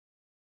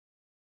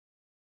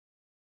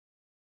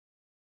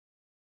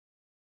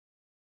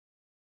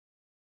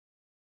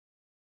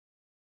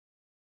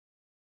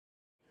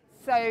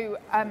So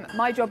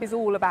my job is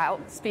all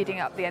about speeding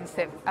up the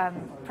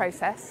NSIP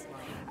process.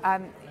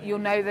 You'll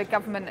know the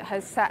government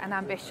has set an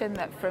ambition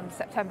that from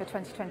September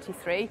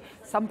 2023,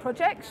 some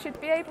projects should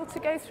be able to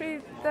go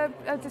through the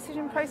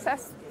decision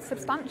process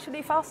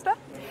substantially faster.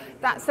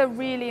 That's a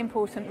really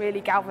important, really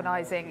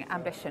galvanising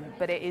ambition,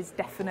 but it is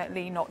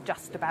definitely not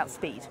just about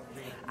speed.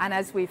 And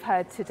as we've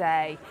heard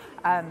today,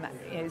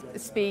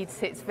 speed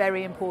sits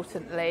very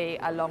importantly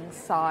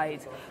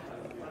alongside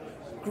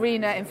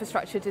greener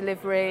infrastructure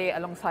delivery,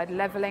 alongside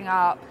levelling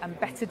up and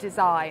better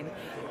design,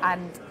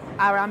 and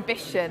our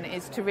ambition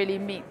is to really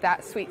meet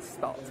that sweet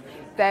spot.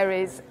 There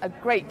is a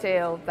great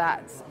deal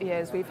that,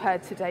 as we've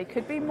heard today,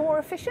 could be more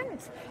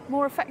efficient,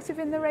 more effective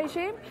in the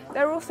regime.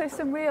 There are also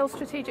some real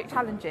strategic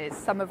challenges,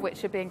 some of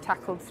which are being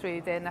tackled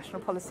through the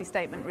National Policy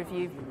Statement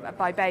review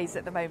by BEIS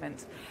at the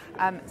moment.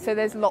 So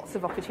there's lots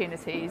of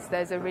opportunities.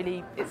 It's a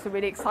really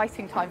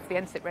exciting time for the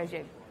NSIP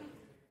regime.